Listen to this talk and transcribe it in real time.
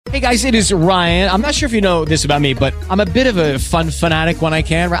Hey guys, it is Ryan. I'm not sure if you know this about me, but I'm a bit of a fun fanatic when I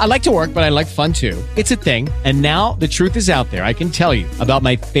can. I like to work, but I like fun too. It's a thing. And now the truth is out there. I can tell you about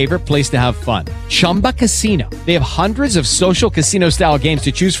my favorite place to have fun. Chumba Casino. They have hundreds of social casino style games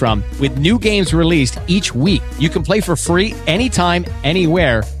to choose from with new games released each week. You can play for free anytime,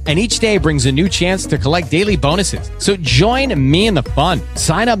 anywhere. And each day brings a new chance to collect daily bonuses. So join me in the fun.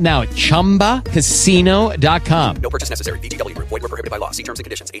 Sign up now at ChumbaCasino.com. No purchase necessary. VGW. Void where prohibited by law. See terms and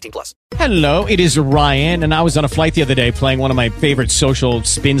conditions. 18+. Hello, it is Ryan, and I was on a flight the other day playing one of my favorite social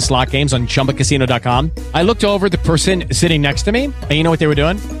spin slot games on ChumbaCasino.com. I looked over at the person sitting next to me, and you know what they were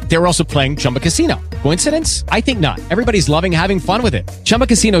doing? They were also playing Chumba Casino. Coincidence? I think not. Everybody's loving having fun with it. Chumba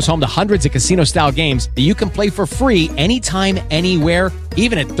Casino is home to hundreds of casino-style games that you can play for free anytime, anywhere,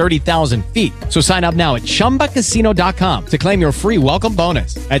 even at 30,000 feet. So sign up now at ChumbaCasino.com to claim your free welcome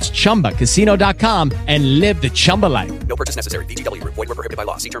bonus. That's ChumbaCasino.com and live the Chumba life. No purchase necessary. VGW. Void where prohibited by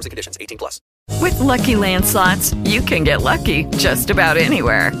law. See terms and conditions. 18+. With Lucky Land Slots, you can get lucky just about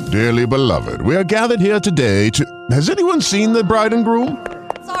anywhere. Dearly beloved, we are gathered here today to... Has anyone seen the bride and groom?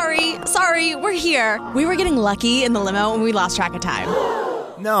 Sorry, we're here. We were getting lucky in the limo and we lost track of time.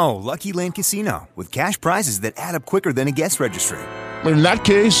 No, Lucky Land Casino, with cash prizes that add up quicker than a guest registry. In that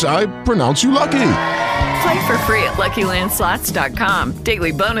case, I pronounce you lucky. Play for free at LuckyLandSlots.com.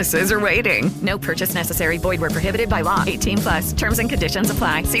 Daily bonuses are waiting. No purchase necessary. Void where prohibited by law. 18+. Terms and conditions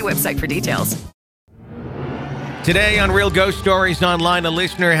apply. See website for details. Today on Real Ghost Stories Online, a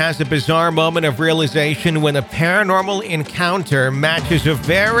listener has a bizarre moment of realization when a paranormal encounter matches a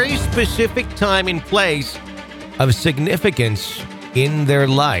very specific time and place of significance in their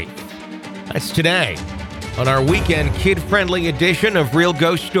life. That's today on our weekend kid-friendly edition of Real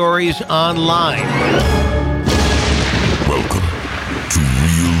Ghost Stories Online. Welcome to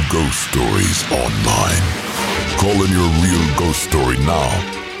Real Ghost Stories Online. Call in your real ghost story now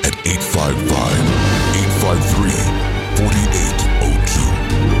at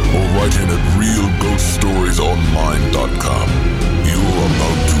 855-853-4802 or write in at realghoststoriesonline.com. You are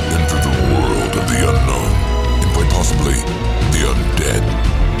about to enter the world of the unknown and quite possibly the undead.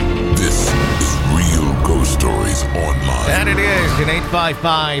 This is Real Ghost Stories Online. And it is, and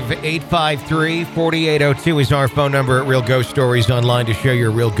 855-853-4802 is our phone number at Real Ghost Stories Online to share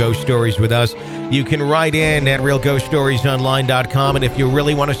your real ghost stories with us. You can write in at realghoststoriesonline.com, and if you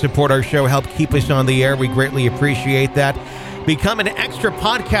really want to support our show, help keep us on the air, we greatly appreciate that. Become an extra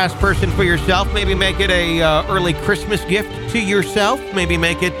podcast person for yourself. Maybe make it a early Christmas gift to yourself. Maybe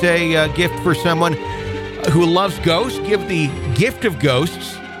make it a gift for someone who loves ghosts. Give the gift of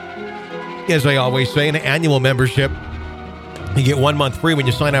ghosts, as I always say, an annual membership. You get 1 month free when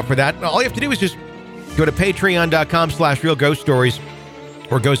you sign up for that. All you have to do is just go to patreon.com/realghoststories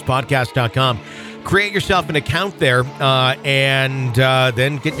or ghostpodcast.com. Create yourself an account there and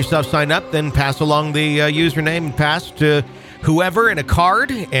then get yourself signed up. Then pass along the username and pass to whoever in a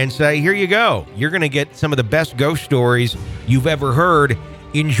card and say, here you go. You're going to get some of the best ghost stories you've ever heard.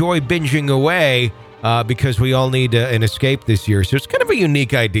 Enjoy binging away. Because we all need an escape this year. So it's kind of a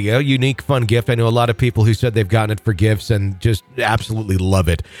unique idea, unique, fun gift. I know a lot of people who said they've gotten it for gifts and just absolutely love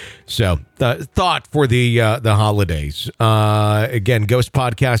it. So thought for the holidays. Again,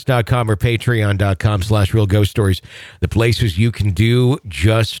 ghostpodcast.com or patreon.com/realghoststories. The places you can do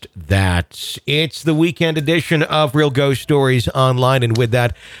just that. It's the weekend edition of Real Ghost Stories Online. And with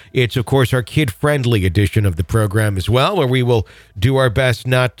that, it's, of course, our kid-friendly edition of the program as well, where we will do our best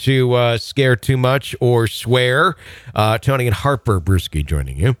not to scare too much or swear. Tony and Harper Brewski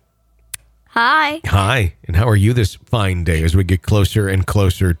joining you. Hi. Hi. And how are you this fine day as we get closer and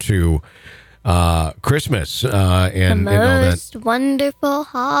closer to Christmas and all that? Most wonderful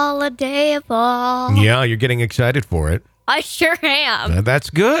holiday of all. Yeah, you're getting excited for it. I sure am. That's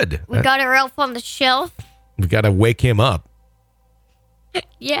good. We got our elf on the shelf. We got to wake him up.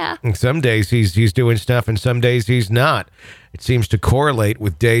 Yeah. And some days he's doing stuff and some days he's not. It seems to correlate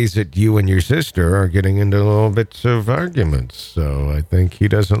with days that you and your sister are getting into little bits of arguments. So I think he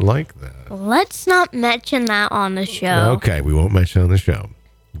doesn't like that. Let's not mention that on the show. Okay, we won't mention it on the show.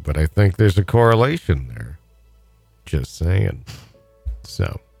 But I think there's a correlation there. Just saying.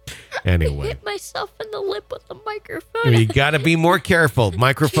 So, anyway. I hit myself in the lip with the microphone. You got to be more careful.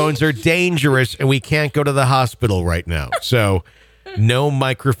 Microphones are dangerous and we can't go to the hospital right now. So, no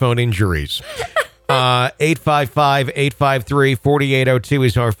microphone injuries. 855-853-4802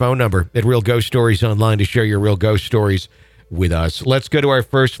 is our phone number at Real Ghost Stories Online to share your real ghost stories with us. Let's go to our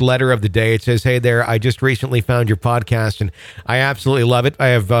first letter of the day. It says, hey there, I just recently found your podcast and I absolutely love it. I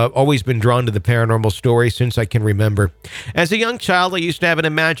have always been drawn to the paranormal story since I can remember. As a young child, I used to have an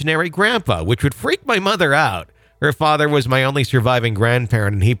imaginary grandpa, which would freak my mother out. Her father was my only surviving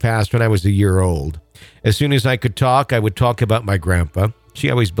grandparent, and he passed when I was a year old. As soon as I could talk, I would talk about my grandpa. She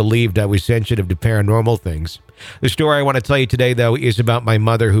always believed I was sensitive to paranormal things. The story I want to tell you today, though, is about my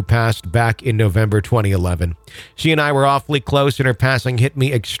mother who passed back in November 2011. She and I were awfully close, and her passing hit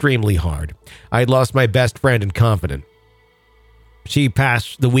me extremely hard. I had lost my best friend and confidant. She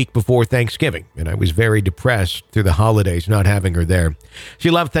passed the week before Thanksgiving, and I was very depressed through the holidays not having her there. She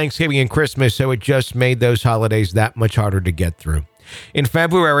loved Thanksgiving and Christmas, so it just made those holidays that much harder to get through. In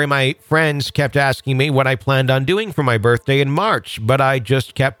February, my friends kept asking me what I planned on doing for my birthday in March, but I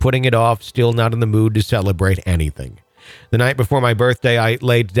just kept putting it off, still not in the mood to celebrate anything. The night before my birthday, I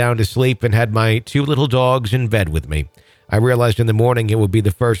laid down to sleep and had my 2 little dogs in bed with me. I realized in the morning it would be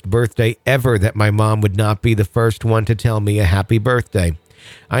the first birthday ever that my mom would not be the first one to tell me a happy birthday.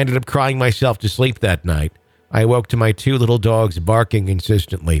 I ended up crying myself to sleep that night. I awoke to my 2 little dogs barking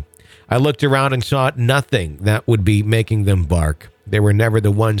insistently. I looked around and saw nothing that would be making them bark. They were never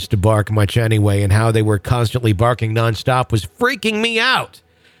the ones to bark much anyway, and how they were constantly barking nonstop was freaking me out.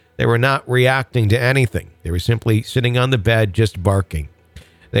 They were not reacting to anything. They were simply sitting on the bed just barking.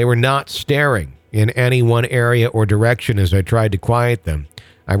 They were not staring in any one area or direction as I tried to quiet them.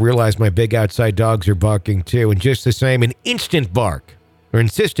 I realized my big outside dogs are barking too, and just the same, an insistent bark.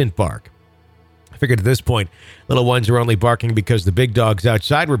 I figured at this point, little ones were only barking because the big dogs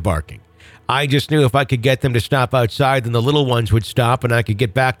outside were barking. I just knew if I could get them to stop outside, then the little ones would stop and I could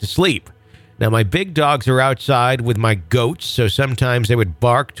get back to sleep. Now, my big dogs are outside with my goats, so sometimes they would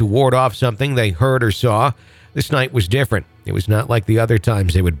bark to ward off something they heard or saw. This night was different. It was not like the other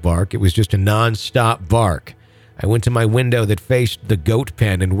times they would bark. It was just a non-stop bark. I went to my window that faced the goat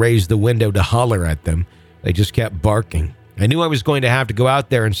pen and raised the window to holler at them. They just kept barking. I knew I was going to have to go out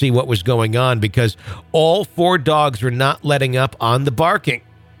there and see what was going on because all 4 dogs were not letting up on the barking.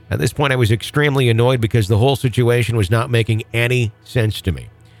 At this point, I was extremely annoyed because the whole situation was not making any sense to me.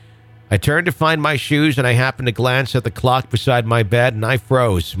 I turned to find my shoes, and I happened to glance at the clock beside my bed, and I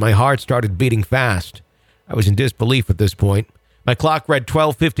froze. My heart started beating fast. I was in disbelief at this point. My clock read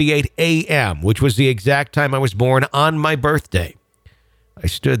 12:58 a.m., which was the exact time I was born on my birthday. I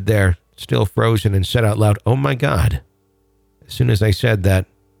stood there, still frozen, and said out loud, "Oh my God." As soon as I said that,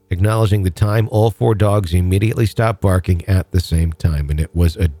 acknowledging the time, all 4 dogs immediately stopped barking at the same time, and it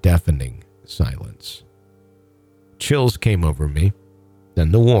was a deafening silence. Chills came over me,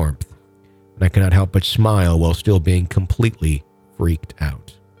 then the warmth, and I could not help but smile while still being completely freaked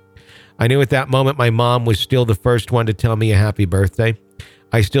out. I knew at that moment my mom was still the first one to tell me a happy birthday.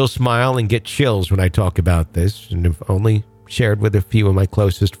 I still smile and get chills when I talk about this, and have only shared with a few of my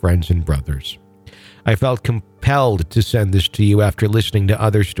closest friends and brothers. I felt compelled to send this to you after listening to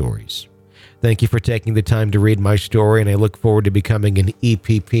other stories. Thank you for taking the time to read my story, and I look forward to becoming an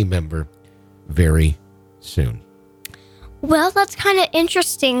EPP member very soon. Well, that's kind of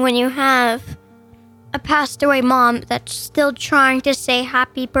interesting when you have a passed away mom that's still trying to say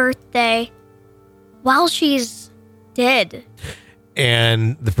happy birthday while she's dead.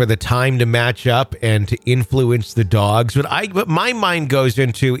 And for the time to match up and to influence the dogs. What my mind goes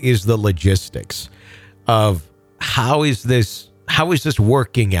into is the logistics of how is this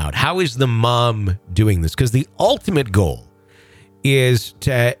working out? How is the mom doing this? Because the ultimate goal is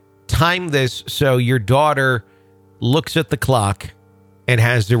to time this so your daughter looks at the clock and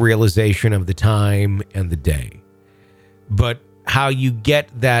has the realization of the time and the day. But how you get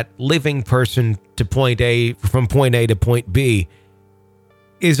that living person to from point A to point B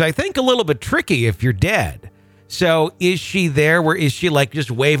is, I think, a little bit tricky if you're dead. So is she there? Where is she, like, just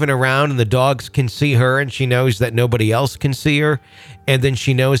waving around and the dogs can see her and she knows that nobody else can see her? And then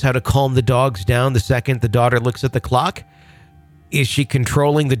she knows how to calm the dogs down the second the daughter looks at the clock? Is she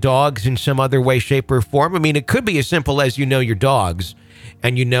controlling the dogs in some other way, shape, or form? I mean, it could be as simple as you know your dogs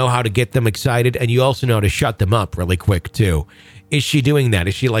and you know how to get them excited, and you also know how to shut them up really quick, too. Is she doing that?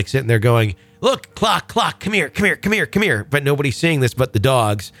 Is she, like, sitting there going, "Look, clock, come here," but nobody's seeing this but the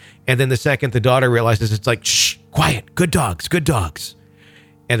dogs. And then the second the daughter realizes, it's like, "Shh, quiet, good dogs.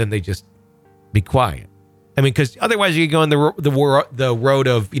 And then they just be quiet. I mean, because otherwise you go on the road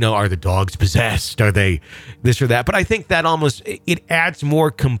of, are the dogs possessed? Are they this or that? But I think that it adds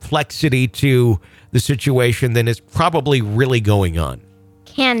more complexity to the situation than is probably really going on.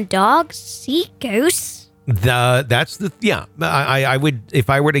 Can dogs see ghosts? I would, if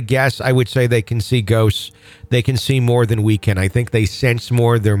I were to guess, I would say they can see ghosts. They can see more than we can. I think they sense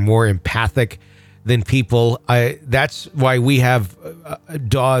more. They're more empathic than people. That's why we have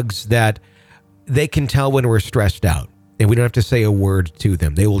dogs that they can tell when we're stressed out, and we don't have to say a word to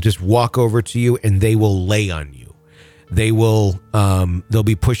them. They will just walk over to you and they will lay on you. they'll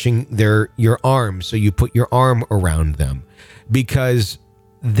be pushing your arm, so you put your arm around them, because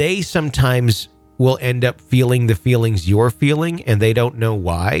they sometimes will end up feeling the feelings you're feeling, and they don't know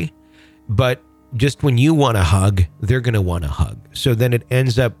why. But just when you want a hug, they're going to want a hug. So then it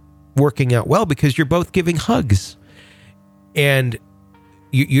ends up working out well because you're both giving hugs, and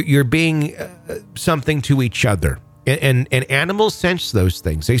you're being something to each other. And animals sense those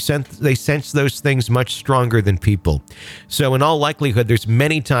things. They sense those things much stronger than people. So in all likelihood, there's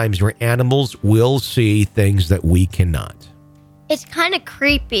many times where animals will see things that we cannot. It's kind of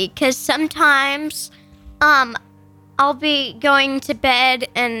creepy because sometimes I'll be going to bed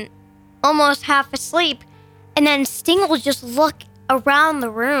and almost half asleep, and then Sting will just look around the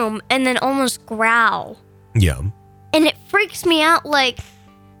room and then almost growl. Yeah. And it freaks me out, like,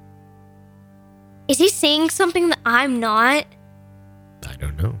 is he seeing something that I'm not? I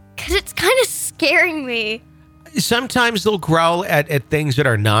don't know. Because it's kind of scaring me. Sometimes they'll growl at things that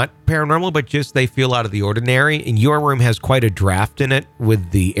are not paranormal, but just they feel out of the ordinary. And your room has quite a draft in it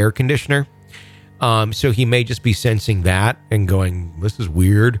with the air conditioner. So he may just be sensing that and going, this is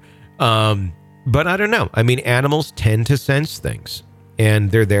weird. But I don't know. I mean, animals tend to sense things,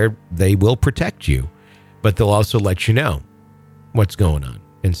 and they're there. They will protect you, but they'll also let you know what's going on.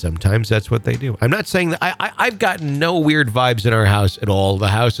 And sometimes that's what they do. I'm not saying that I've gotten no weird vibes in our house at all. The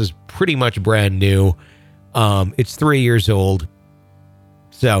house is pretty much brand new. It's 3 years old.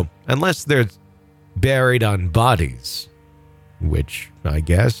 So unless they're buried on bodies, which I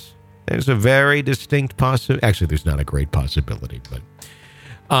guess there's a very distinct possibility. Actually, there's not a great possibility, but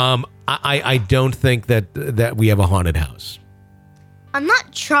I don't think that we have a haunted house. I'm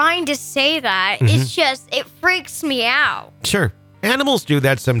not trying to say that. It's just, it freaks me out. Sure. Animals do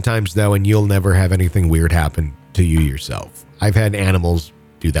that sometimes, though, and you'll never have anything weird happen to you yourself. I've had animals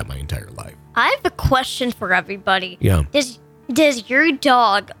do that my entire life. I have a question for everybody. Yeah. Does your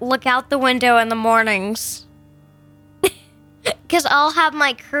dog look out the window in the mornings? Because I'll have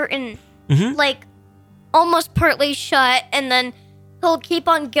my curtain, like, almost partly shut, and then he'll keep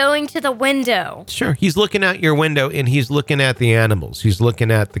on going to the window. Sure. He's looking out your window, and he's looking at the animals. He's looking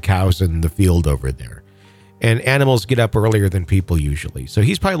at the cows in the field over there. And animals get up earlier than people usually. So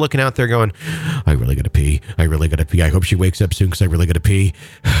he's probably looking out there going, I really got to pee. I really got to pee. I hope she wakes up soon because I really got to pee.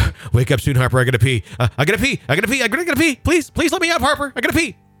 Wake up soon, Harper. I got to pee. I got to pee. I got to pee. I got to pee. Please let me up, Harper. I got to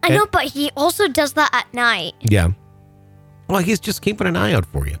pee. I know, but he also does that at night. Yeah. Well, he's just keeping an eye out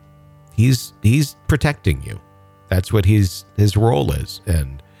for you. He's protecting you. That's what his role is.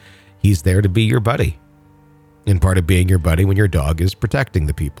 And he's there to be your buddy. And part of being your buddy when your dog is protecting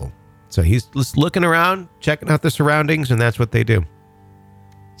the people. So he's just looking around, checking out the surroundings, and that's what they do.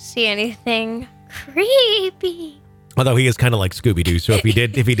 See anything creepy? Although he is kind of like Scooby-Doo, so if he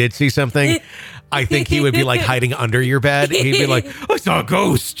did see something, I think he would be like hiding under your bed. He'd be like, I saw a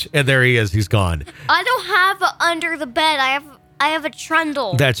ghost, and there he is. He's gone. I don't have a under the bed. I have a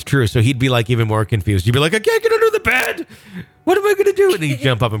trundle. That's true. So he'd be like even more confused. You'd be like, I can't get under the bed. What am I going to do? And he'd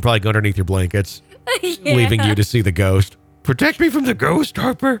jump up and probably go underneath your blankets, leaving you to see the ghost. Protect me from the ghost,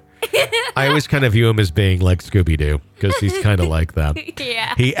 Harper. I always kind of view him as being like Scooby-Doo because he's kind of like that.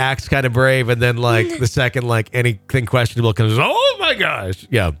 Yeah. He acts kind of brave, and then like the second like anything questionable comes, oh my gosh.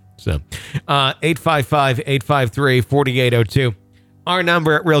 Yeah. So 855-853-4802. Our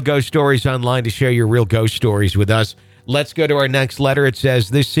number at Real Ghost Stories Online to share your real ghost stories with us. Let's go to our next letter. It says,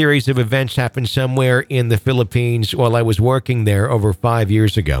 this series of events happened somewhere in the Philippines while I was working there over 5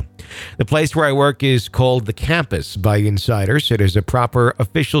 years ago. The place where I work is called The Campus by insiders. It is a proper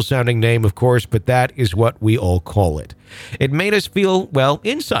official-sounding name, of course, but that is what we all call it. It made us feel, well,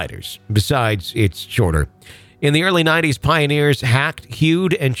 insiders. Besides, it's shorter. In the early 90s, pioneers hacked,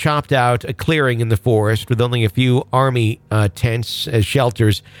 hewed, and chopped out a clearing in the forest with only a few army tents as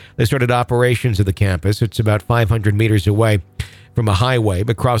shelters. They started operations at the campus. It's about 500 meters away from a highway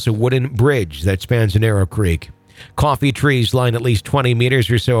across a wooden bridge that spans a narrow creek. Coffee trees line at least 20 meters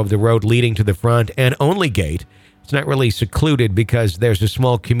or so of the road leading to the front and only gate. It's not really secluded because there's a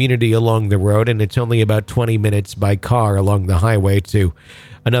small community along the road, and it's only about 20 minutes by car along the highway to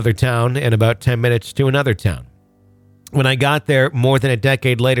another town and about 10 minutes to another town. When I got there more than a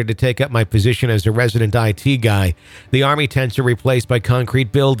decade later to take up my position as a resident IT guy, the army tents are replaced by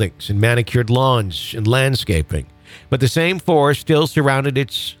concrete buildings and manicured lawns and landscaping. But the same forest still surrounded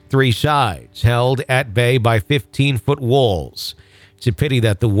its three sides, held at bay by 15-foot walls. It's a pity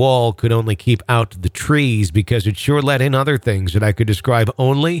that the wall could only keep out the trees because it sure let in other things that I could describe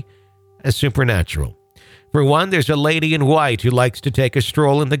only as supernatural. For one, there's a lady in white who likes to take a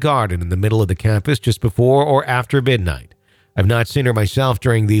stroll in the garden in the middle of the campus just before or after midnight. I've not seen her myself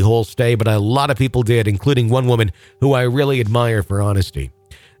during the whole stay, but a lot of people did, including one woman who I really admire for honesty.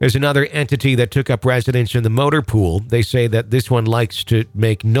 There's another entity that took up residence in the motor pool. They say that this one likes to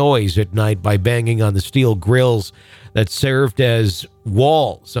make noise at night by banging on the steel grills that served as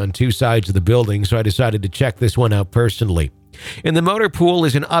walls on two sides of the building, so I decided to check this one out personally. In the motor pool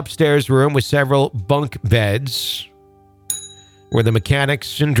is an upstairs room with several bunk beds where the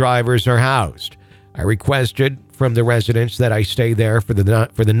mechanics and drivers are housed. I requested from the residents that I stay there for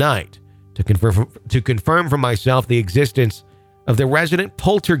the night to confirm for myself the existence of the resident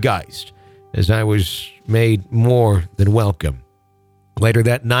poltergeist, as I was made more than welcome. Later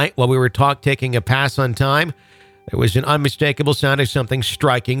that night, while we were taking a pass on time, there was an unmistakable sound of something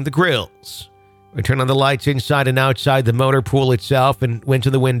striking the grills. I turned on the lights inside and outside the motor pool itself and went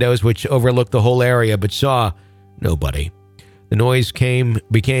to the windows which overlooked the whole area, but saw nobody. The noise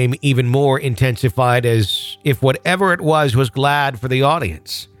became even more intensified, as if whatever it was glad for the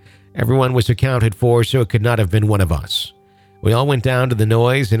audience. Everyone was accounted for, so it could not have been one of us. We all went down to the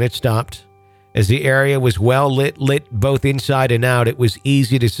noise, and it stopped. As the area was well lit both inside and out, it was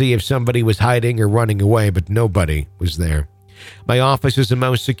easy to see if somebody was hiding or running away, but nobody was there. My office is the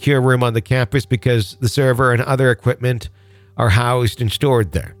most secure room on the campus because the server and other equipment are housed and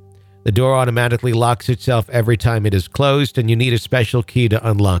stored there. The door automatically locks itself every time it is closed, and you need a special key to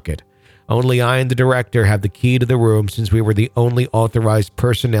unlock it. Only I and the director have the key to the room, since we were the only authorized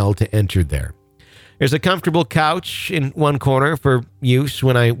personnel to enter there. There's a comfortable couch in one corner for use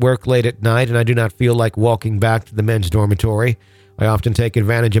when I work late at night and I do not feel like walking back to the men's dormitory. I often take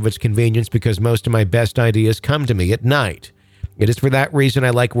advantage of its convenience because most of my best ideas come to me at night. It is for that reason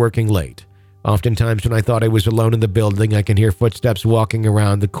I like working late. Oftentimes when I thought I was alone in the building, I can hear footsteps walking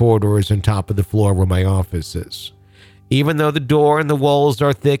around the corridors on top of the floor where my office is. Even though the door and the walls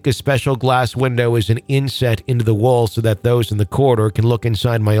are thick, a special glass window is an inset into the wall so that those in the corridor can look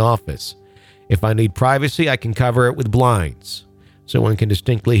inside my office. If I need privacy, I can cover it with blinds, so one can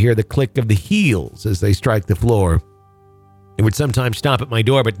distinctly hear the click of the heels as they strike the floor. It would sometimes stop at my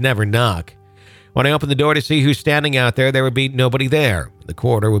door, but never knock. When I open the door to see who's standing out there, there would be nobody there. The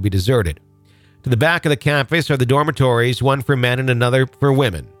corridor would be deserted. To the back of the campus are the dormitories, one for men and another for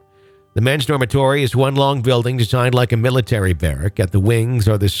women. The men's dormitory is one long building designed like a military barrack. At the wings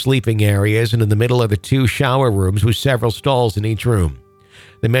are the sleeping areas, and in the middle are the two shower rooms with several stalls in each room.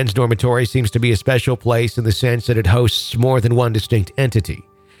 The men's dormitory seems to be a special place in the sense that it hosts more than one distinct entity.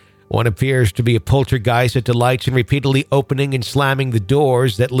 One appears to be a poltergeist that delights in repeatedly opening and slamming the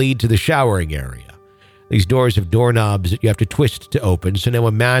doors that lead to the showering area. These doors have doorknobs that you have to twist to open, so no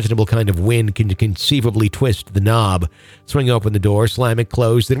imaginable kind of wind can conceivably twist the knob, swing open the door, slam it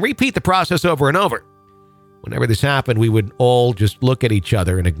closed, then repeat the process over and over. Whenever this happened, we would all just look at each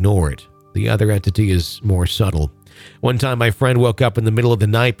other and ignore it. The other entity is more subtle. One time my friend woke up in the middle of the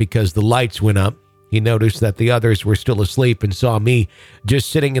night because the lights went up. He noticed that the others were still asleep and saw me just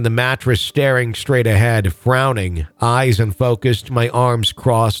sitting in the mattress staring straight ahead, frowning, eyes unfocused, my arms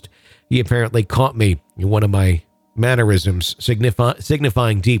crossed. He apparently caught me in one of my mannerisms,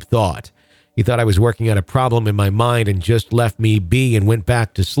 signifying deep thought. He thought I was working out a problem in my mind and just left me be and went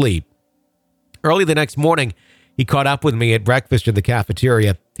back to sleep. Early the next morning, he caught up with me at breakfast in the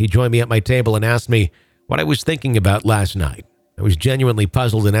cafeteria. He joined me at my table and asked me what I was thinking about last night. I was genuinely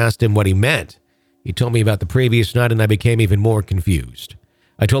puzzled and asked him what he meant. He told me about the previous night and I became even more confused.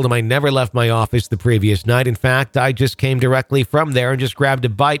 I told him I never left my office the previous night. In fact, I just came directly from there and just grabbed a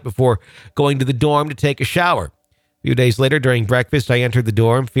bite before going to the dorm to take a shower. A few days later during breakfast, I entered the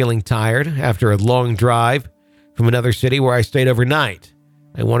dorm feeling tired after a long drive from another city where I stayed overnight.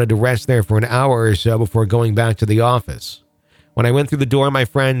 I wanted to rest there for an hour or so before going back to the office. When I went through the door, my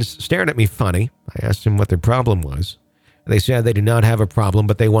friends stared at me funny. I asked them what their problem was. They said they did not have a problem,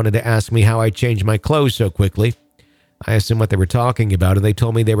 but they wanted to ask me how I changed my clothes so quickly. I asked them what they were talking about, and they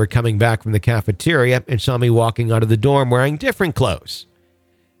told me they were coming back from the cafeteria and saw me walking out of the dorm wearing different clothes.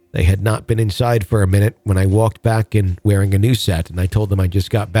 They had not been inside for a minute when I walked back in wearing a new set, and I told them I just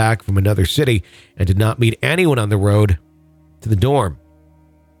got back from another city and did not meet anyone on the road to the dorm.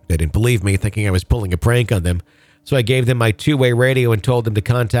 They didn't believe me, thinking I was pulling a prank on them, so I gave them my two-way radio and told them to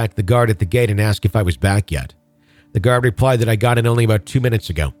contact the guard at the gate and ask if I was back yet. The guard replied that I got in only about 2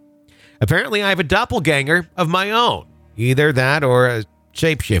 minutes ago. Apparently, I have a doppelganger of my own. Either that or a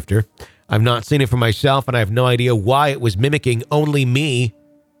shapeshifter. I've not seen it for myself, and I have no idea why it was mimicking only me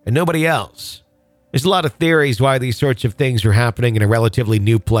and nobody else. There's a lot of theories why these sorts of things are happening in a relatively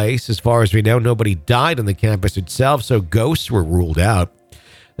new place. As far as we know, nobody died on the campus itself, so ghosts were ruled out.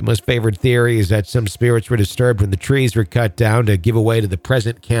 The most favored theory is that some spirits were disturbed when the trees were cut down to give way to the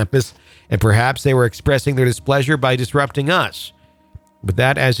present campus, and perhaps they were expressing their displeasure by disrupting us. But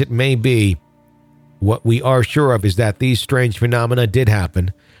that as it may be, what we are sure of is that these strange phenomena did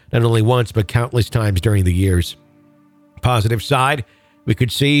happen, not only once, but countless times during the years. Positive side we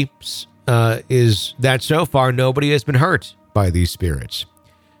could see is that so far nobody has been hurt by these spirits.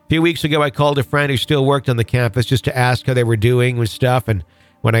 A few weeks ago, I called a friend who still worked on the campus just to ask how they were doing with stuff, and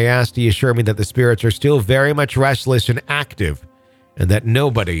when I asked, he assured me that the spirits are still very much restless and active, and that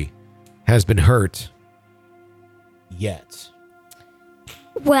nobody has been hurt yet.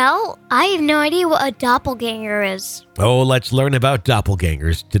 Well, I have no idea what a doppelganger is. Oh, let's learn about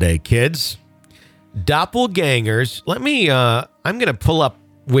doppelgangers today, kids. Doppelgangers, I'm going to pull up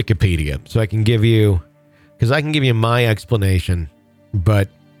Wikipedia so I can give you, because I can give you my explanation, but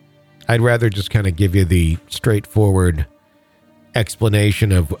I'd rather just kind of give you the straightforward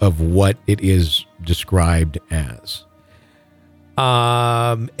explanation of what it is described as.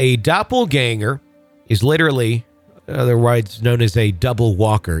 A doppelganger is literally, otherwise known as a double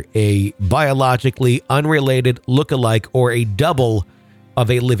walker, a biologically unrelated lookalike or a double of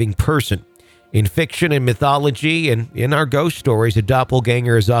a living person. In fiction and mythology and in our ghost stories, a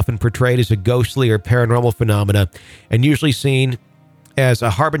doppelganger is often portrayed as a ghostly or paranormal phenomena and usually seen as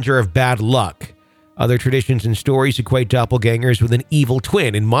a harbinger of bad luck. Other traditions and stories equate doppelgangers with an evil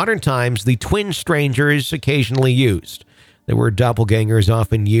twin. In modern times, the twin stranger is occasionally used. The word doppelganger is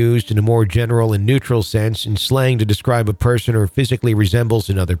often used in a more general and neutral sense in slang to describe a person who physically resembles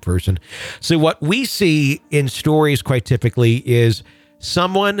another person. So what we see in stories quite typically is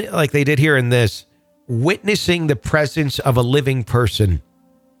someone, like they did here in this, witnessing the presence of a living person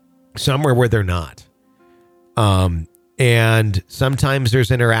somewhere where they're not. And sometimes there's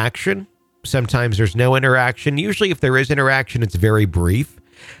interaction. Sometimes there's no interaction. Usually if there is interaction, it's very brief.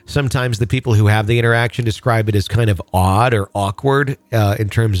 Sometimes the people who have the interaction describe it as kind of odd or awkward in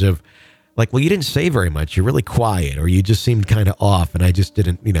terms of like, well, you didn't say very much. You're really quiet, or you just seemed kind of off. And I just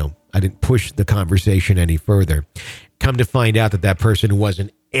didn't, I didn't push the conversation any further. Come to find out that person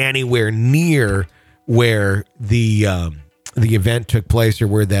wasn't anywhere near where the event took place or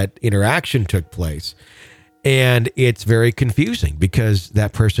where that interaction took place. And it's very confusing because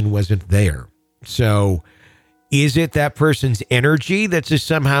that person wasn't there. So is it that person's energy that's just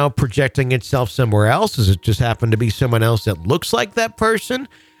somehow projecting itself somewhere else? Does it just happen to be someone else that looks like that person?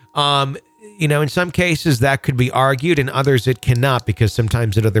 In some cases that could be argued, in others it cannot, because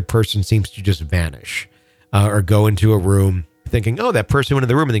sometimes that other person seems to just vanish or go into a room thinking, oh, that person went in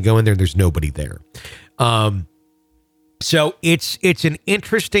the room, and they go in there and there's nobody there. So it's an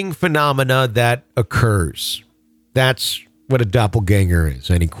interesting phenomena that occurs. That's what a doppelganger is.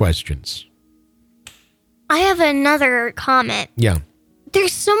 Any questions? I have another comment. Yeah.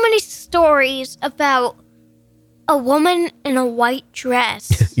 There's so many stories about a woman in a white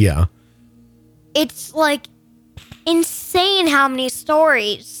dress. Yeah. It's like insane how many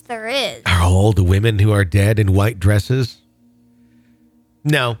stories there is. Are all the women who are dead in white dresses?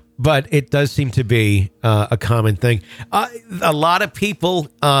 No, but it does seem to be a common thing. A lot of people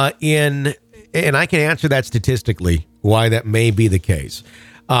and I can answer that statistically, why that may be the case.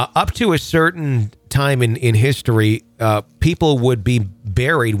 Up to a certain time in history, people would be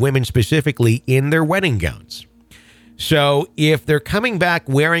buried, women specifically, in their wedding gowns. So if they're coming back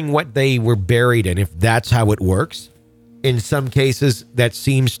wearing what they were buried in, if that's how it works, in some cases that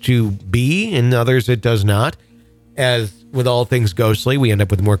seems to be, in others it does not. As with all things ghostly, we end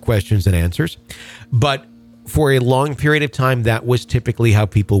up with more questions than answers. But for a long period of time, that was typically how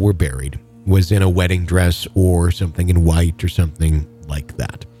people were buried, was in a wedding dress or something in white or something like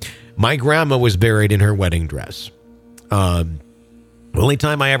that. My grandma was buried in her wedding dress. Only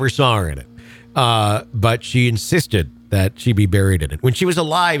time I ever saw her in it. But she insisted that she be buried in it. When she was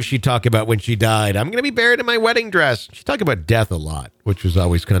alive, she'd talk about when she died, I'm going to be buried in my wedding dress. She talked about death a lot, which was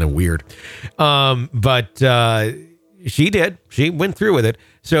always kind of weird. But she did. She went through with it.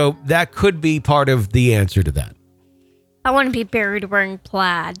 So that could be part of the answer to that. I want to be buried wearing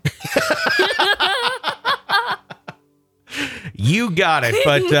plaid. You got it,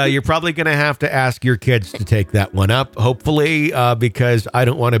 but you're probably going to have to ask your kids to take that one up, hopefully, because I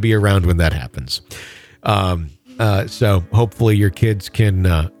don't want to be around when that happens. So hopefully your kids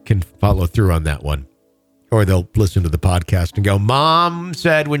can follow through on that one, or they'll listen to the podcast and go, Mom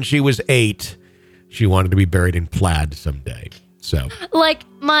said when she was 8, she wanted to be buried in plaid someday. So, like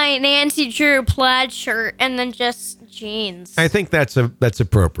my Nancy Drew plaid shirt and then just jeans. I think that's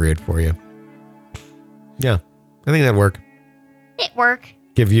appropriate for you. Yeah, I think that'd work. It work.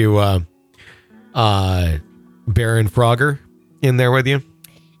 Give you Baron Frogger in there with you.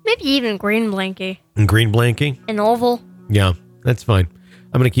 Maybe even green blankie. And green blankie? An oval. Yeah, that's fine.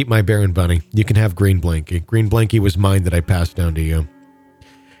 I'm going to keep my bear and bunny. You can have green blankie. Green blankie was mine that I passed down to you.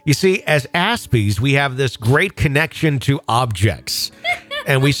 You see, as Aspies, we have this great connection to objects,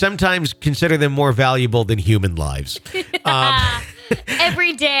 and we sometimes consider them more valuable than human lives.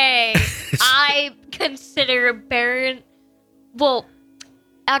 Every day, I consider Baron Frogger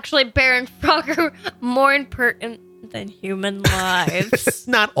more important than human lives.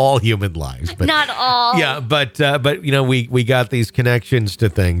 Not all human lives, but not all. Yeah, but we got these connections to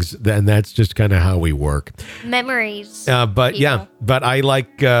things, and that's just kind of how we work. Memories. But I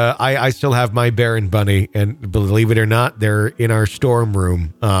like I still have my bear and bunny, and believe it or not, they're in our storm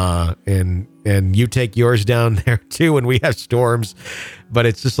room. And you take yours down there too when we have storms. But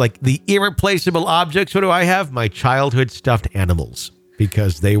it's just like the irreplaceable objects. What do I have? My childhood stuffed animals,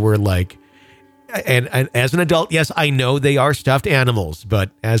 because they were like. And as an adult, yes, I know they are stuffed animals, but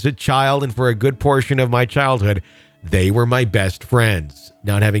as a child and for a good portion of my childhood, they were my best friends.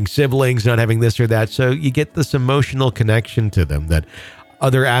 Not having siblings, not having this or that. So you get this emotional connection to them that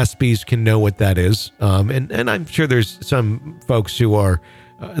other Aspies can know what that is. And I'm sure there's some folks who are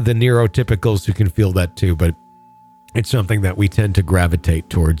the neurotypicals who can feel that too, but it's something that we tend to gravitate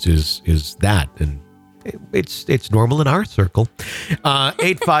towards is that. And it's normal in our circle.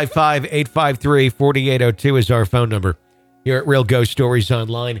 855-853-4802 is our phone number here at Real Ghost Stories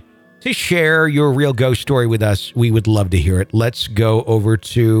Online. To share your real ghost story with us, we would love to hear it. Let's go over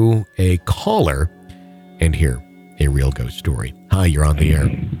to a caller and hear a real ghost story. Hi, you're on the air.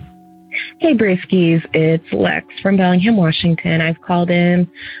 Hey, Briskies. It's Lex from Bellingham, Washington. I've called in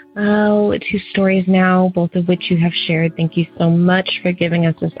 2 stories now, both of which you have shared. Thank you so much for giving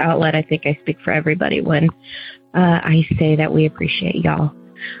us this outlet. I think I speak for everybody when I say that we appreciate y'all.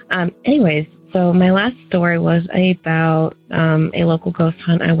 Anyways, so my last story was about a local ghost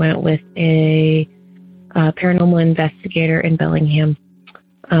hunt. I went with a paranormal investigator in Bellingham,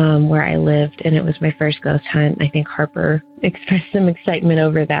 where I lived, and it was my first ghost hunt. I think Harper expressed some excitement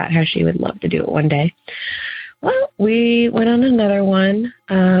over that, how she would love to do it one day. Well, we went on another one,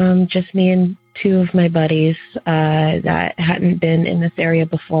 just me and 2 of my buddies that hadn't been in this area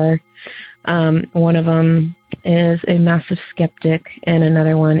before. One of them is a massive skeptic, and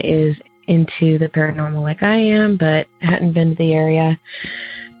another one is into the paranormal like I am, but hadn't been to the area.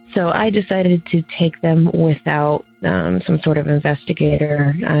 So I decided to take them without some sort of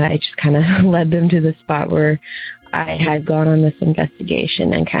investigator. I just kind of led them to the spot where I had gone on this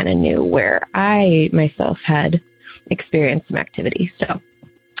investigation and kind of knew where I myself had experienced some activity. So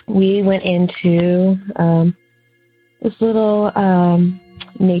we went into this little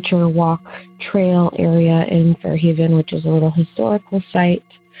nature walk trail area in Fairhaven, which is a little historical site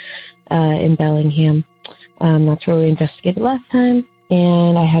in Bellingham. That's where we investigated last time.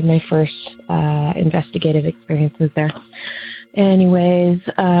 And I had my first investigative experiences there. Anyways,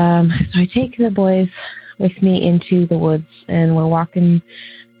 so I take the boys with me into the woods, and we're walking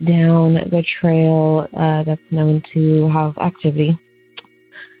down the trail that's known to have activity.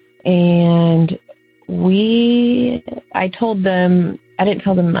 And I told them, I didn't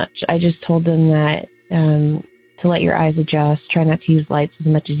tell them much. I just told them that to let your eyes adjust, try not to use lights as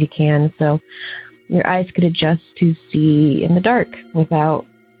much as you can. So your eyes could adjust to see in the dark without,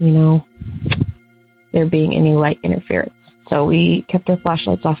 there being any light interference. So we kept our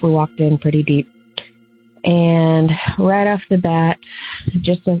flashlights off. We walked in pretty deep. And right off the bat,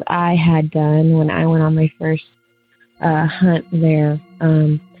 just as I had done when I went on my first hunt there,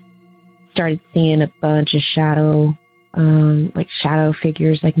 started seeing a bunch of shadow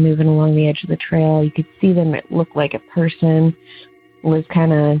figures moving along the edge of the trail. You could see them. It looked like a person was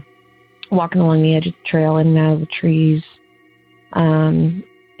kind of walking along the edge of the trail in and out of the trees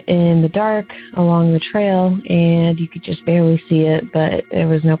in the dark along the trail, and you could just barely see it, but there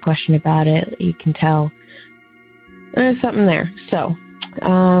was no question about it. You can tell there's something there. So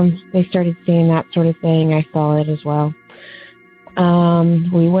they started seeing that sort of thing. I saw it as well.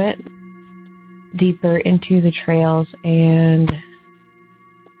 We went deeper into the trails, and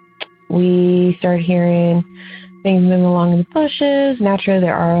we started hearing things moving along in the bushes. Naturally,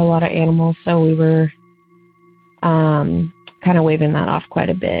 there are a lot of animals, so we were kind of waving that off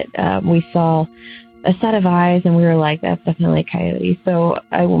quite a bit. We saw a set of eyes, and we were like, that's definitely a coyote. So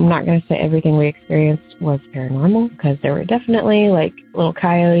I'm not going to say everything we experienced was paranormal, because there were definitely little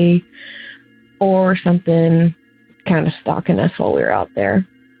coyote or something kind of stalking us while we were out there.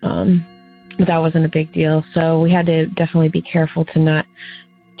 But that wasn't a big deal. So we had to definitely be careful to not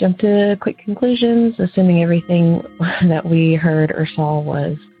jump to quick conclusions, assuming everything that we heard or saw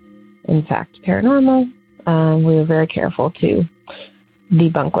was, in fact, paranormal. We were very careful to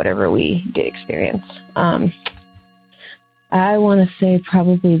debunk whatever we did experience. I want to say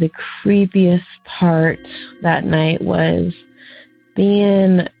probably the creepiest part that night was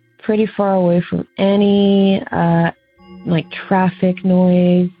being pretty far away from any traffic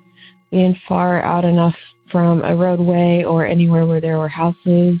noise, being far out enough from a roadway or anywhere where there were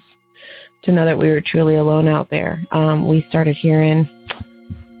houses to know that we were truly alone out there. We started hearing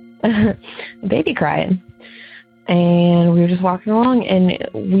a baby crying, and we were just walking along, and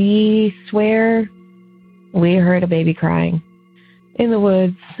we swear we heard a baby crying in the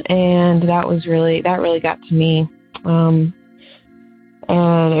woods, and that really got to me.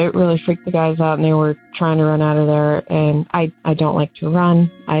 And it really freaked the guys out, and they were trying to run out of there. And I don't like to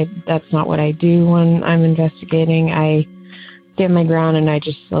run. That's not what I do when I'm investigating. I stand my ground, and I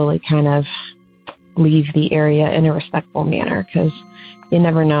just slowly kind of leave the area in a respectful manner, because you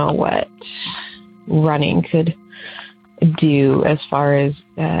never know what running could do as far as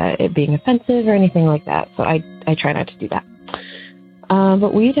it being offensive or anything like that. So I try not to do that.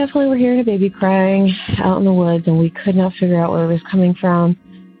 But we definitely were hearing a baby crying out in the woods, and we could not figure out where it was coming from.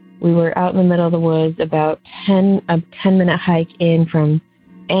 We were out in the middle of the woods, about a 10-minute hike in from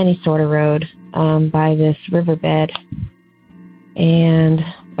any sort of road by this riverbed. And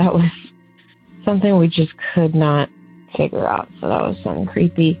that was something we just could not figure out. So that was something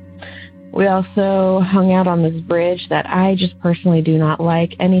creepy. We also hung out on this bridge that I just personally do not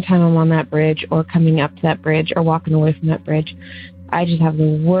like. Anytime I'm on that bridge or coming up to that bridge or walking away from that bridge, I just have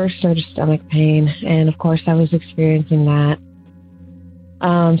the worst sort of stomach pain. And of course I was experiencing that.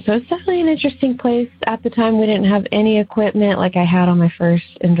 So it's definitely an interesting place. At the time, we didn't have any equipment like I had on my first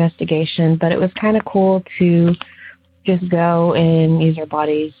investigation, but it was kind of cool to just go and use our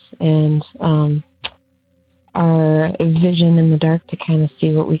bodies and our vision in the dark to kind of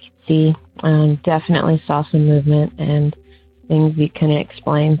see what we could see. Definitely saw some movement and things we couldn't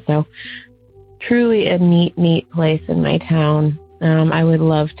explain. So truly a neat place in my town. I would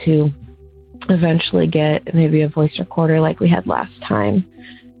love to eventually get maybe a voice recorder like we had last time,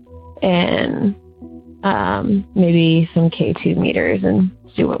 and maybe some K2 meters and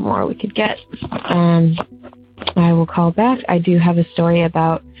see what more we could get. I will call back. I do have a story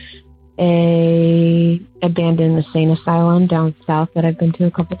about a abandoned insane asylum down south that I've been to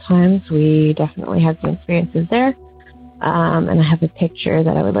a couple times. We definitely had some experiences there. And I have a picture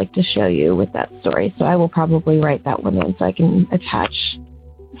that I would like to show you with that story. So I will probably write that one in so I can attach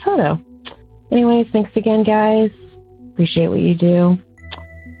a photo. Anyways, thanks again, guys. Appreciate what you do.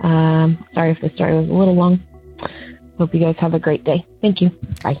 Sorry if the story was a little long. Hope you guys have a great day. Thank you.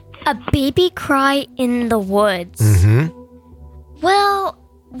 Bye. A baby cry in the woods. Mm-hmm. Well,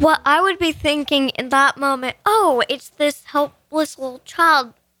 what I would be thinking in that moment, oh, it's this helpless little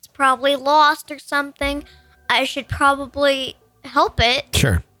child. It's probably lost or something. I should probably help it.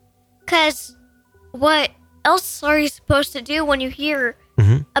 Sure. Because what else are you supposed to do when you hear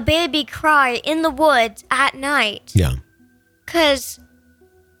a baby cry in the woods at night? Yeah. Because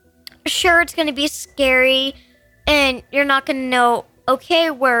sure, it's going to be scary, and you're not going to know, okay,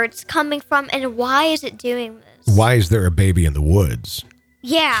 where it's coming from, and why is it doing this? Why is there a baby in the woods?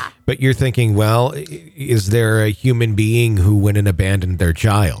 Yeah. But you're thinking, well, is there a human being who went and abandoned their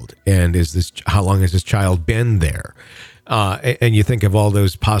child? And how long has this child been there? And you think of all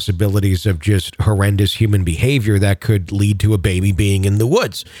those possibilities of just horrendous human behavior that could lead to a baby being in the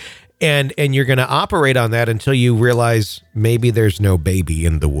woods. And you're going to operate on that until you realize maybe there's no baby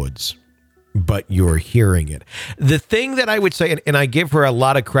in the woods, but you're hearing it. The thing that I would say, and I give her a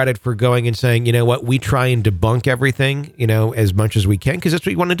lot of credit for going and saying, you know what, we try and debunk everything, as much as we can, because that's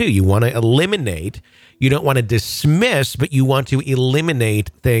what you want to do. You want to eliminate, you don't want to dismiss, but you want to eliminate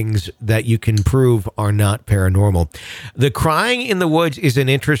things that you can prove are not paranormal. The crying in the woods is an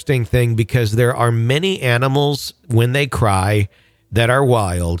interesting thing because there are many animals when they cry that are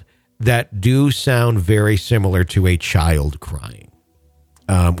wild that do sound very similar to a child crying.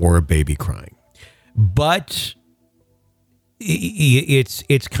 Or a baby crying, but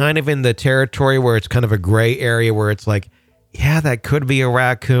it's kind of in the territory where it's kind of a gray area where it's like, yeah, that could be a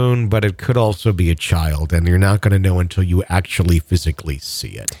raccoon, but it could also be a child, and you're not going to know until you actually physically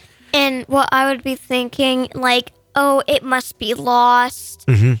see it. And what I would be thinking, like, oh, it must be lost.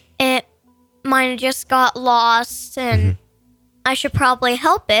 It might have just got lost, and I should probably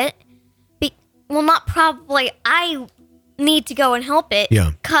help it. Well, not probably. I need to go and help it.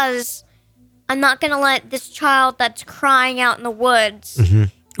 Yeah. Because I'm not going to let this child that's crying out in the woods.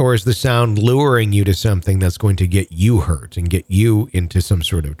 Or is the sound luring you to something that's going to get you hurt and get you into some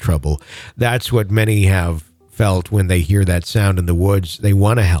sort of trouble? That's what many have felt when they hear that sound in the woods. They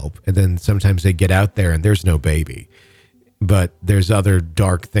want to help, and then sometimes they get out there and there's no baby. but there's other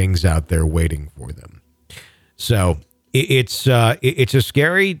dark things out there waiting for them. So it's a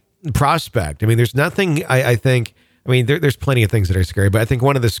scary prospect. I mean, there's nothing, I think, there's plenty of things that are scary, but I think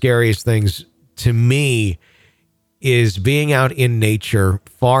one of the scariest things to me is being out in nature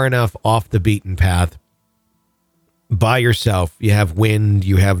far enough off the beaten path by yourself. You have wind,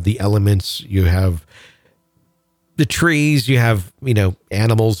 you have the elements, you have the trees, you have,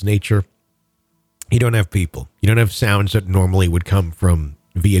 animals, nature. You don't have people. You don't have sounds that normally would come from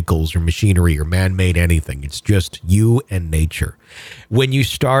vehicles or machinery or man-made anything. It's just you and nature. When you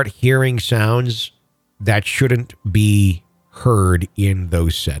start hearing sounds that shouldn't be heard in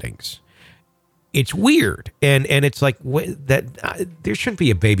those settings, it's weird. And it's like there shouldn't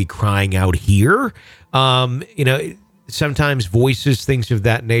be a baby crying out here. Sometimes voices, things of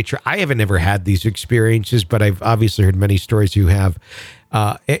that nature. I haven't ever had these experiences, but I've obviously heard many stories who have.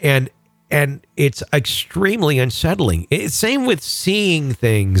 And it's extremely unsettling. Same with seeing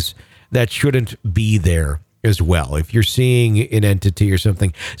things that shouldn't be there as well. If you're seeing an entity or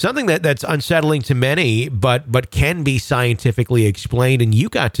something that's unsettling to many, but can be scientifically explained, and you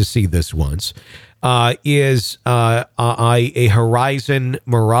got to see this once, is a horizon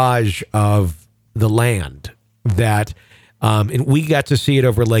mirage of the land that, and we got to see it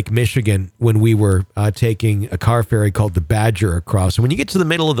over Lake Michigan when we were taking a car ferry called the Badger across. And when you get to the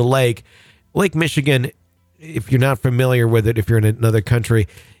middle of the Lake Michigan, if you're not familiar with it, if you're in another country,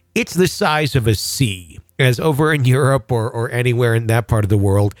 it's the size of a sea. As over in Europe or anywhere in that part of the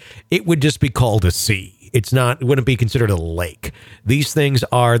world, it would just be called a sea. It wouldn't be considered a lake. These things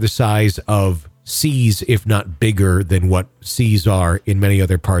are the size of seas, if not bigger than what seas are in many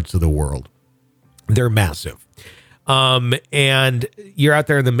other parts of the world. They're massive. And you're out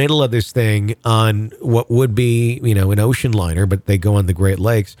there in the middle of this thing on what would be, an ocean liner, but they go on the Great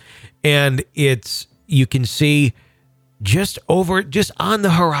Lakes. And you can see just on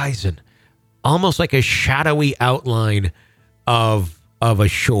the horizon, almost like a shadowy outline of a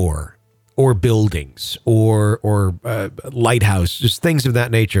shore or buildings or lighthouse, just things of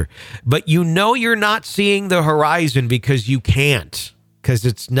that nature. But you're not seeing the horizon because you can't, because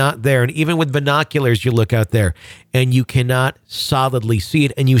it's not there. And even with binoculars, you look out there and you cannot solidly see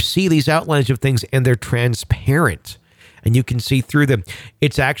it. And you see these outlines of things and they're transparent and you can see through them.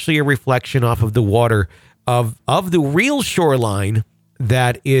 It's actually a reflection off of the water of the real shoreline.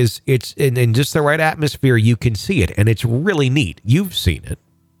 That is, it's in just the right atmosphere, you can see it. And it's really neat. You've seen it.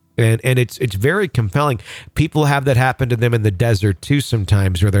 And it's very compelling. People have that happen to them in the desert too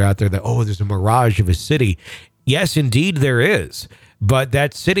sometimes, where they're out there there's a mirage of a city. Yes, indeed there is. But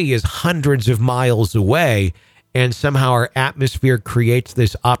that city is hundreds of miles away. And somehow our atmosphere creates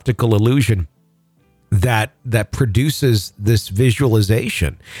this optical illusion that produces this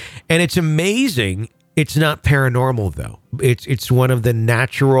visualization. And it's amazing. It's not paranormal, though. It's one of the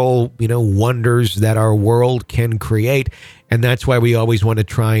natural, wonders that our world can create. And that's why we always want to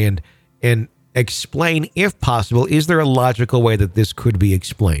try and explain, if possible, is there a logical way that this could be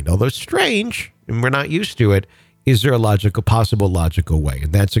explained? Although strange, and we're not used to it, is there a possible logical way?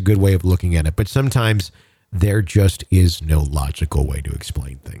 And that's a good way of looking at it. But sometimes there just is no logical way to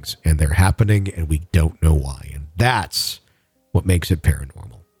explain things. And they're happening, and we don't know why. And that's what makes it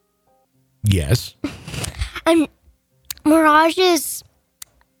paranormal. Yes. And mirages,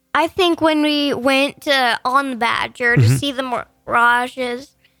 I think when we went on the Badger to see the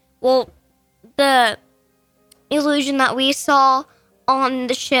mirages, well, the illusion that we saw on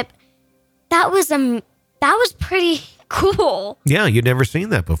the ship, that was pretty cool. Yeah, you'd never seen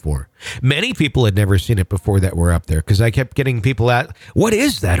that before. Many people had never seen it before that were up there, because I kept getting people at, what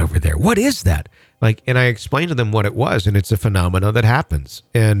is that over there? What is that? And I explained to them what it was, and it's a phenomenon that happens.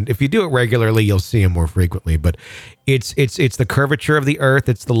 And if you do it regularly, you'll see them more frequently. But it's the curvature of the earth,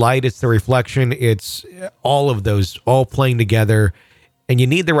 it's the light, it's the reflection, it's all of those all playing together. And you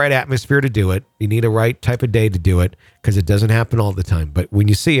need the right atmosphere to do it. You need a right type of day to do it, because it doesn't happen all the time. But when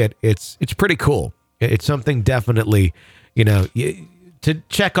you see it, it's pretty cool. It's something definitely, to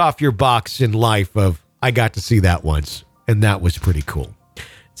check off your box in life of, I got to see that once, and that was pretty cool.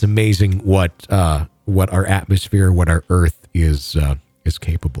 It's amazing what our atmosphere, what our Earth is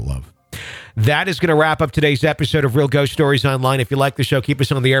capable of. That is going to wrap up today's episode of Real Ghost Stories Online. If you like the show, keep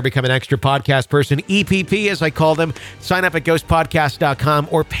us on the air, become an extra podcast person. EPP, as I call them. Sign up at ghostpodcast.com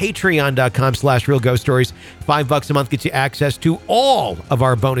or patreon.com/Real Ghost Stories. $5 a month gets you access to all of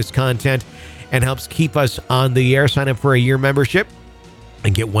our bonus content and helps keep us on the air. Sign up for a year membership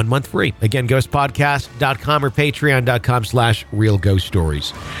and get 1 month free. Again, ghostpodcast.com or patreon.com/Real Ghost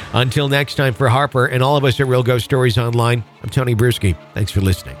Stories. Until next time, for Harper and all of us at Real Ghost Stories Online, I'm Tony Bruschi. Thanks for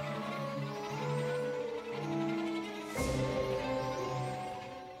listening.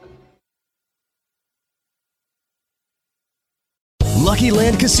 Lucky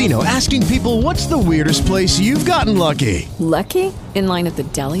Land Casino, asking people, what's the weirdest place you've gotten lucky? Lucky? In line at the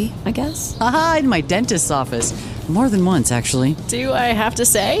deli, I guess? Aha, in my dentist's office. More than once, actually. Do I have to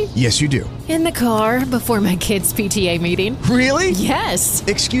say? Yes, you do. In the car before my kids' PTA meeting. Really? Yes.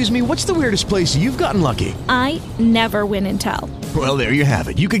 Excuse me, what's the weirdest place you've gotten lucky? I never win and tell. Well, there you have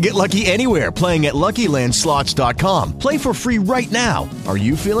it. You can get lucky anywhere, playing at LuckyLandSlots.com. Play for free right now. Are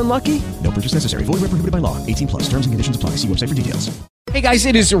you feeling lucky? No purchase necessary. Void where prohibited by law. 18+. Terms and conditions apply. See website for details. Hey guys,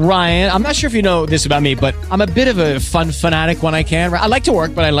 it is Ryan. I'm not sure if you know this about me, but I'm a bit of a fun fanatic when I can. I like to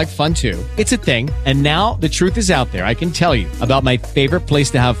work, but I like fun too. It's a thing. And now the truth is out there. I can tell you about my favorite place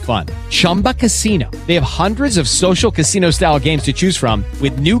to have fun. Chumba Casino. They have hundreds of social casino style games to choose from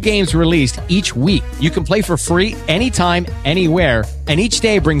with new games released each week. You can play for free anytime, anywhere. And each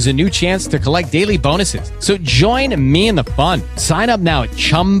day brings a new chance to collect daily bonuses. So join me in the fun. Sign up now at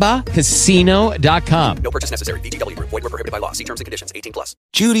ChumbaCasino.com. No purchase necessary. VGW. Void where prohibited by law. See terms and conditions. 18+.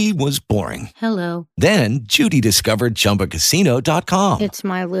 Judy was boring. Hello. Then Judy discovered ChumbaCasino.com. It's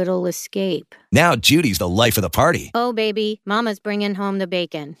my little escape. Now Judy's the life of the party. Oh, baby, mama's bringing home the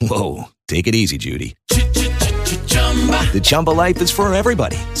bacon. Whoa, take it easy, Judy. The Chumba life is for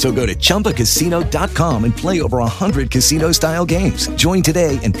everybody. So go to ChumbaCasino.com and play over 100 casino-style games. Join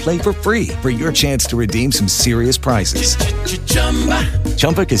today and play for free for your chance to redeem some serious prizes.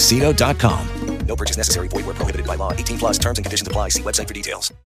 ChumbaCasino.com. No purchase necessary. Void where prohibited by law. 18+. Terms and conditions apply. See website for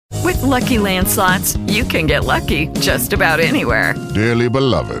details. With Lucky Land Slots, you can get lucky just about anywhere. Dearly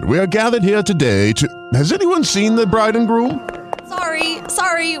beloved, we are gathered here today to... Has anyone seen the bride and groom?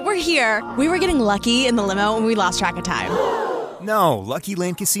 Sorry, we're here. We were getting lucky in the limo and we lost track of time. No, Lucky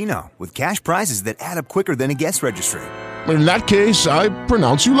Land Casino, with cash prizes that add up quicker than a guest registry. In that case, I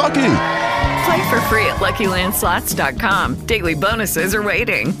pronounce you lucky. Play for free at LuckyLandSlots.com. Daily bonuses are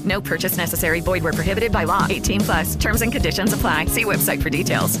waiting. No purchase necessary. Void where prohibited by law. 18+. Terms and conditions apply. See website for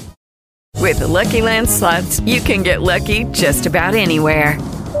details. With Lucky Land Slots, you can get lucky just about anywhere.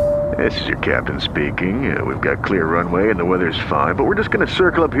 This is your captain speaking. We've got clear runway and the weather's fine, but we're just going to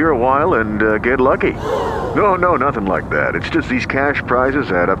circle up here a while and get lucky. No, nothing like that. It's just these cash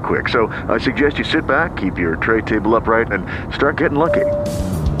prizes add up quick. So I suggest you sit back, keep your tray table upright, and start getting lucky.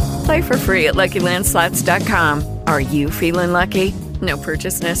 Play for free at LuckyLandSlots.com. Are you feeling lucky? No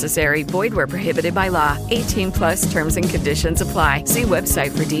purchase necessary. Void where prohibited by law. 18+ terms and conditions apply. See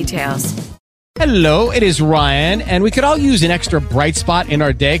website for details. Hello, it is Ryan, and we could all use an extra bright spot in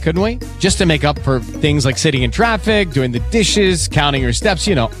our day, couldn't we? Just to make up for things like sitting in traffic, doing the dishes, counting your steps,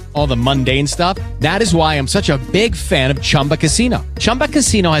 all the mundane stuff. That is why I'm such a big fan of Chumba Casino. Chumba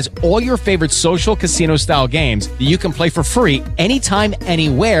Casino has all your favorite social casino-style games that you can play for free anytime,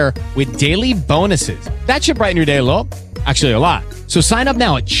 anywhere with daily bonuses. That should brighten your day a little. Actually, a lot. So sign up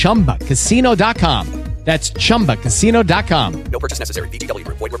now at ChumbaCasino.com. That's ChumbaCasino.com. No purchase necessary. VGW.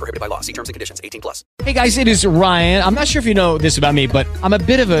 Void where prohibited by law. See terms and conditions. 18+. Hey guys, it is Ryan. I'm not sure if you know this about me, but I'm a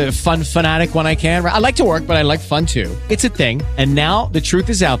bit of a fun fanatic when I can. I like to work, but I like fun too. It's a thing. And now the truth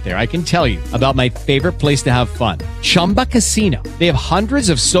is out there. I can tell you about my favorite place to have fun. Chumba Casino. They have hundreds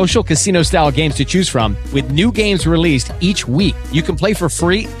of social casino style games to choose from with new games released each week. You can play for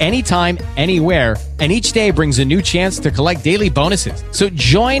free anytime, anywhere. And each day brings a new chance to collect daily bonuses. So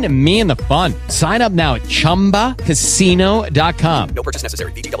join me in the fun. Sign up now at ChumbaCasino.com. No purchase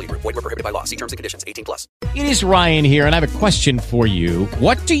necessary. VGW. Void where prohibited by law. See terms and conditions. 18+. It is Ryan here, and I have a question for you.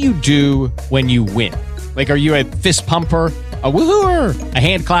 What do you do when you win? Like, are you a fist pumper, a woohooer, a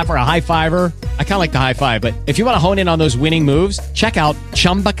hand clapper, a high fiver? I kind of like the high five, but if you want to hone in on those winning moves, check out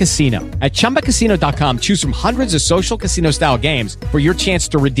Chumba Casino. At ChumbaCasino.com, choose from hundreds of social casino-style games for your chance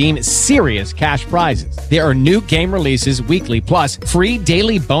to redeem serious cash prizes. There are new game releases weekly, plus free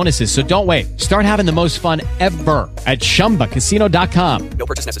daily bonuses, so don't wait. Start having the most fun ever at ChumbaCasino.com. No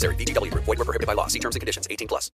purchase necessary. VGW. Void where prohibited by law. See terms and conditions. 18+.